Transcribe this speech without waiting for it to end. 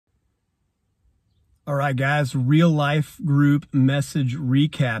All right, guys, real life group message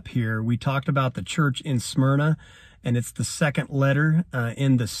recap here. We talked about the church in Smyrna, and it's the second letter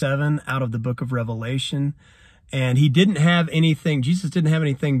in the 7 out of the book of Revelation. And Jesus didn't have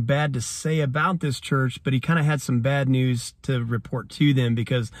anything bad to say about this church, but he kind of had some bad news to report to them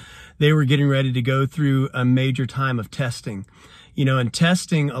because they were getting ready to go through a major time of testing. You know, and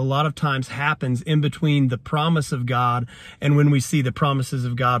testing a lot of times happens in between the promise of God and when we see the promises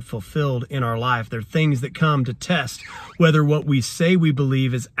of God fulfilled in our life. They're things that come to test whether what we say we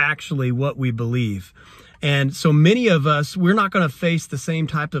believe is actually what we believe. And so many of us, we're not going to face the same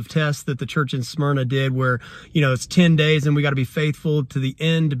type of test that the church in Smyrna did where, you know, it's 10 days and we got to be faithful to the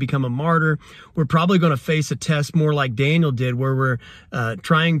end to become a martyr. We're probably going to face a test more like Daniel did where we're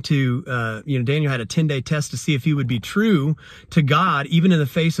trying to, Daniel had a 10-day test to see if he would be true to God, even in the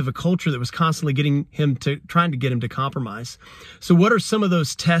face of a culture that was constantly trying to get him to compromise. So what are some of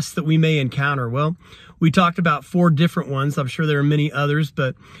those tests that we may encounter? Well, we talked about 4 different ones. I'm sure there are many others,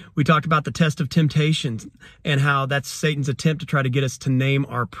 but we talked about the test of temptation and how that's Satan's attempt to try to get us to name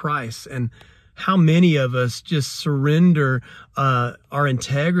our price, and how many of us just surrender our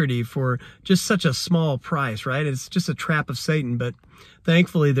integrity for just such a small price, right? It's just a trap of Satan, but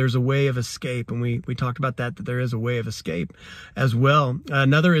thankfully there's a way of escape, and we talked about that there is a way of escape as well.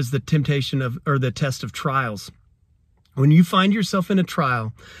 Another is the the test of trials. When you find yourself in a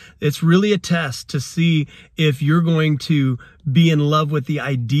trial, it's really a test to see if you're going to be in love with the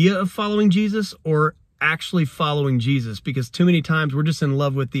idea of following Jesus or actually following Jesus, because too many times we're just in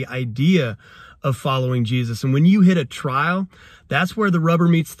love with the idea of following Jesus. And when you hit a trial, that's where the rubber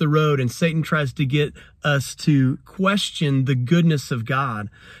meets the road, and Satan tries to get us to question the goodness of God,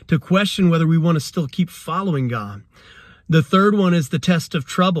 to question whether we want to still keep following God. The third one is the test of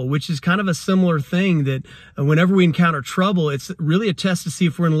trouble, which is kind of a similar thing, that whenever we encounter trouble, it's really a test to see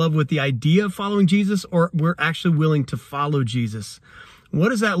if we're in love with the idea of following Jesus or we're actually willing to follow Jesus. What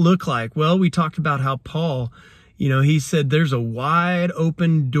does that look like? Well, we talked about how Paul, he said, there's a wide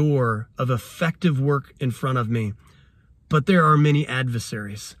open door of effective work in front of me, but there are many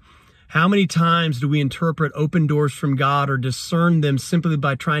adversaries. How many times do we interpret open doors from God or discern them simply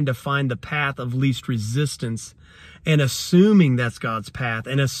by trying to find the path of least resistance and assuming that's God's path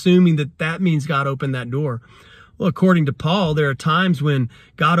and assuming that means God opened that door? Well, according to Paul, there are times when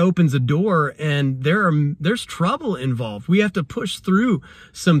God opens a door and there's trouble involved. We have to push through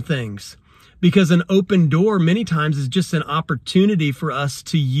some things because an open door many times is just an opportunity for us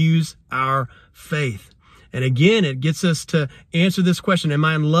to use our faith. And again, it gets us to answer this question: am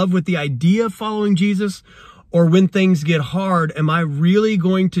I in love with the idea of following Jesus? Or when things get hard, am I really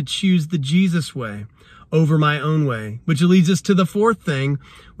going to choose the Jesus way over my own way? Which leads us to the fourth thing,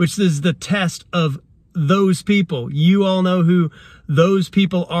 which is the test of those people. You all know who those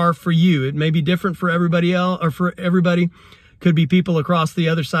people are for you. It may be different for everybody else, or for everybody. Could be people across the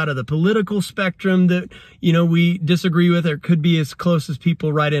other side of the political spectrum that, we disagree with, or could be as close as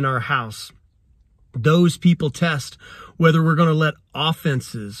people right in our house. Those people test whether we're going to let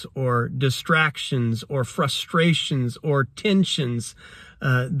offenses or distractions or frustrations or tensions,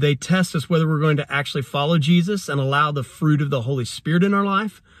 they test us whether we're going to actually follow Jesus and allow the fruit of the Holy Spirit in our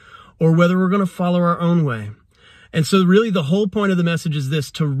life, or whether we're going to follow our own way. And so really the whole point of the message is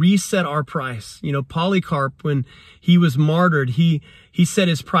this: to reset our price. Polycarp, when he was martyred, he set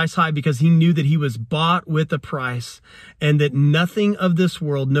his price high because he knew that he was bought with a price, and that nothing of this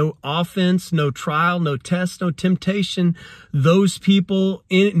world, no offense, no trial, no test, no temptation, those people,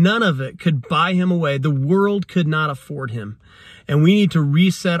 none of it could buy him away. The world could not afford him. And we need to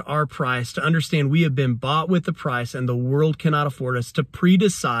reset our price to understand we have been bought with the price and the world cannot afford us, to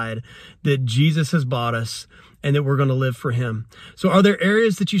pre-decide that Jesus has bought us and that we're going to live for him. So are there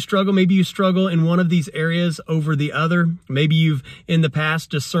areas that you struggle? Maybe you struggle in one of these areas over the other. Maybe you've in the past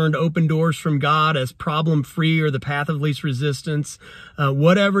discerned open doors from God as problem-free or the path of least resistance.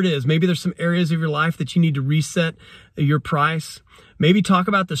 Whatever it is, maybe there's some areas of your life that you need to reset your price. Maybe talk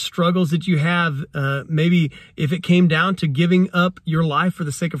about the struggles that you have. Maybe if it came down to giving up your life for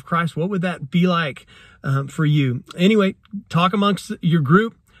the sake of Christ, what would that be like for you? Anyway, talk amongst your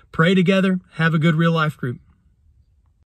group, pray together, have a good real life group.